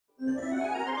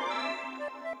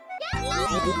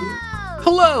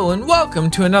Hello and welcome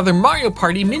to another Mario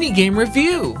Party minigame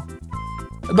review!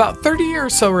 About 30 or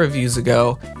so reviews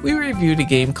ago, we reviewed a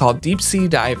game called Deep Sea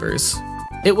Divers.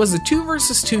 It was a 2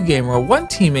 vs 2 game where one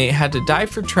teammate had to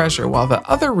dive for treasure while the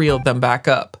other reeled them back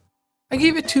up. I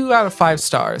gave it 2 out of 5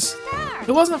 stars.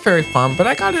 It wasn't very fun, but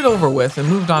I got it over with and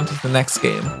moved on to the next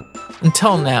game.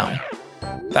 Until now.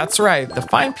 That's right, the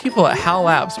fine people at HAL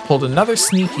Labs pulled another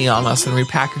sneaky on us and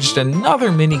repackaged another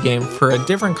minigame for a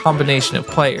different combination of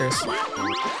players.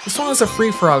 This one is a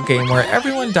free-for-all game where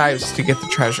everyone dives to get the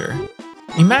treasure.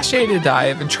 You mash A to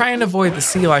dive and try and avoid the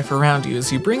sea life around you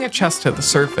as you bring a chest to the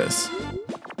surface.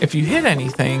 If you hit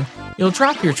anything, you'll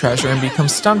drop your treasure and become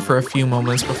stunned for a few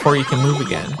moments before you can move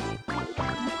again.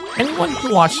 Anyone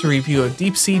who watched the review of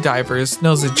Deep Sea Divers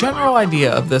knows the general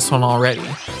idea of this one already.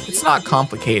 It's not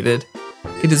complicated.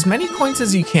 Get as many coins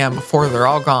as you can before they're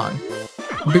all gone.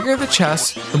 The bigger the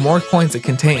chest, the more coins it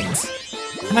contains.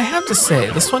 And I have to say,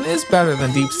 this one is better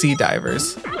than Deep Sea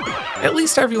Divers. At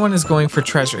least everyone is going for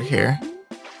treasure here.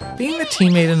 Being the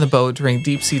teammate in the boat during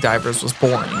Deep Sea Divers was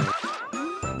boring.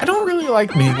 I don't really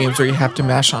like minigames where you have to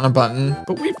mash on a button,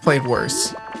 but we've played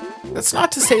worse. That's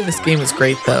not to say this game is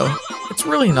great though. It's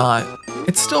really not.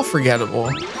 It's still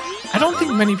forgettable. I don't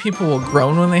think many people will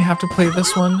groan when they have to play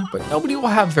this one, but nobody will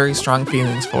have very strong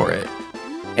feelings for it.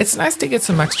 It's nice to get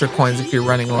some extra coins if you're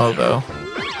running low though.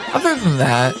 Other than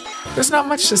that, there's not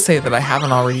much to say that I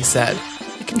haven't already said.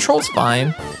 The control's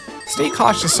fine. Stay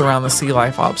cautious around the sea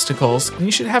life obstacles, and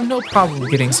you should have no problem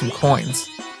getting some coins.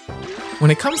 When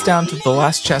it comes down to the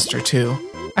last chest or two,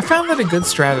 I found that a good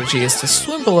strategy is to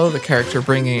swim below the character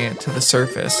bringing it to the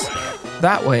surface.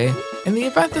 That way, in the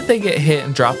event that they get hit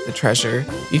and drop the treasure,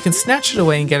 you can snatch it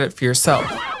away and get it for yourself.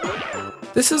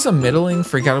 This is a middling,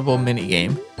 forgettable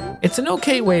minigame. It's an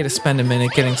okay way to spend a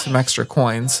minute getting some extra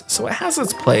coins, so it has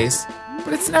its place,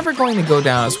 but it's never going to go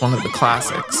down as one of the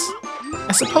classics.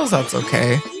 I suppose that's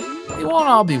okay. They won't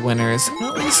all be winners, and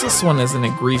at least this one isn't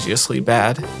egregiously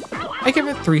bad. I give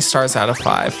it 3 stars out of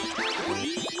 5.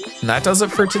 And that does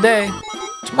it for today.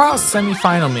 Tomorrow's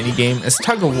semi-final minigame is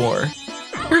Tug of War.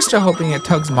 Here's to hoping it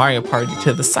tugs Mario Party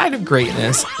to the side of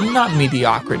greatness and not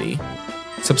mediocrity.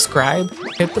 Subscribe,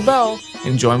 hit the bell,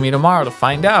 and join me tomorrow to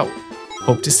find out.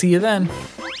 Hope to see you then.